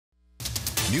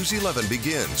News 11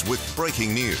 begins with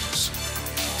breaking news.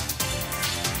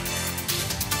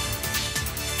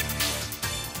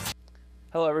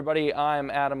 Hello everybody,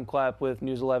 I'm Adam Clapp with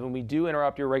News 11. We do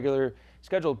interrupt your regular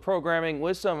scheduled programming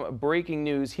with some breaking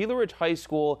news. GIla Ridge High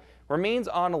School remains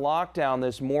on lockdown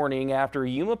this morning after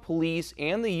Yuma Police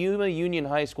and the Yuma Union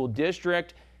High School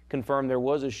District confirmed there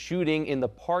was a shooting in the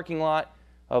parking lot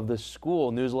of the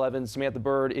school. News 11's Samantha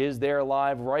Byrd is there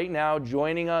live right now,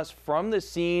 joining us from the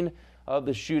scene of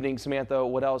the shooting. Samantha,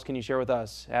 what else can you share with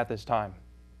us at this time?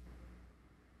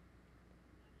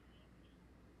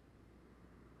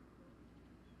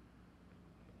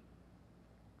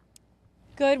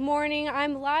 Good morning.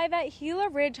 I'm live at GIla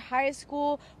Ridge High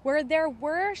School where there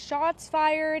were shots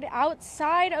fired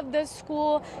outside of the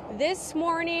school this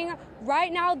morning.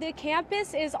 Right now the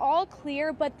campus is all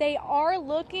clear, but they are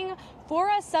looking for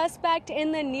a suspect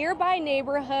in the nearby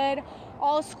neighborhood.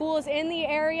 All schools in the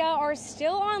area are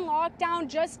still on lockdown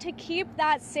just to keep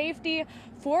that safety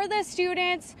for the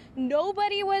students.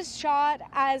 Nobody was shot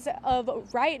as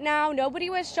of right now. Nobody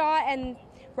was shot, and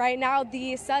right now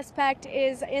the suspect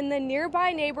is in the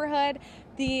nearby neighborhood.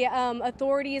 The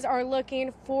authorities are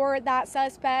looking for that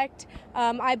suspect.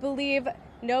 I believe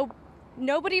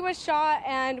nobody was shot,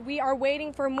 and we are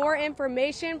waiting for more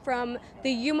information from the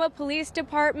Yuma Police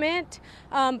Department.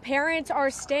 Parents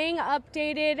are staying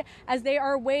updated as they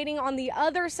are waiting on the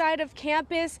other side of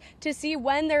campus to see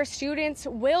when their students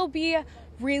will be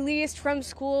released from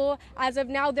school. As of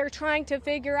now, they're trying to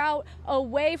figure out a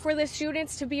way for the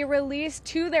students to be released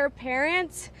to their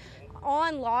parents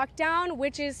on lockdown,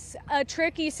 which is a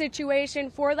tricky situation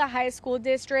for the high school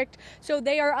district. So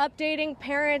they are updating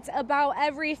parents about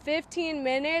every 15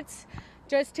 minutes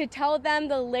just to tell them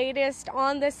the latest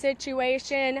on the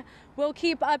situation. We'll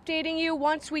keep updating you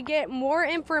once we get more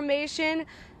information,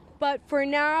 but for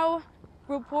now,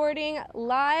 reporting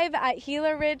live at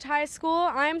GIla Ridge High School,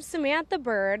 I'm Samantha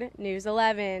Byrd, News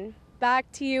 11.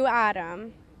 Back to you,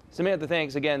 Adam. Samantha,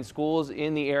 thanks again. Schools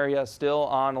in the area still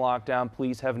on lockdown.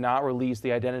 Police have not released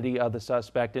the identity of the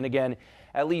suspect. And again,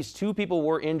 at least 2 people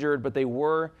were injured, but they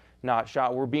were not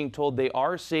shot. We're being told they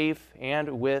are safe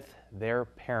and with their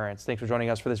parents. Thanks for joining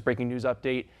us for this breaking news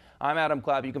update. I'm Adam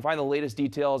Clapp. You can find the latest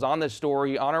details on this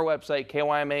story on our website,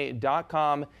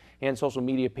 kyma.com, and social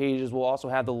media pages. We'll also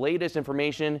have the latest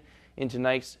information in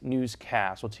tonight's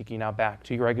newscast. We'll take you now back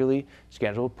to your regularly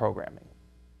scheduled programming.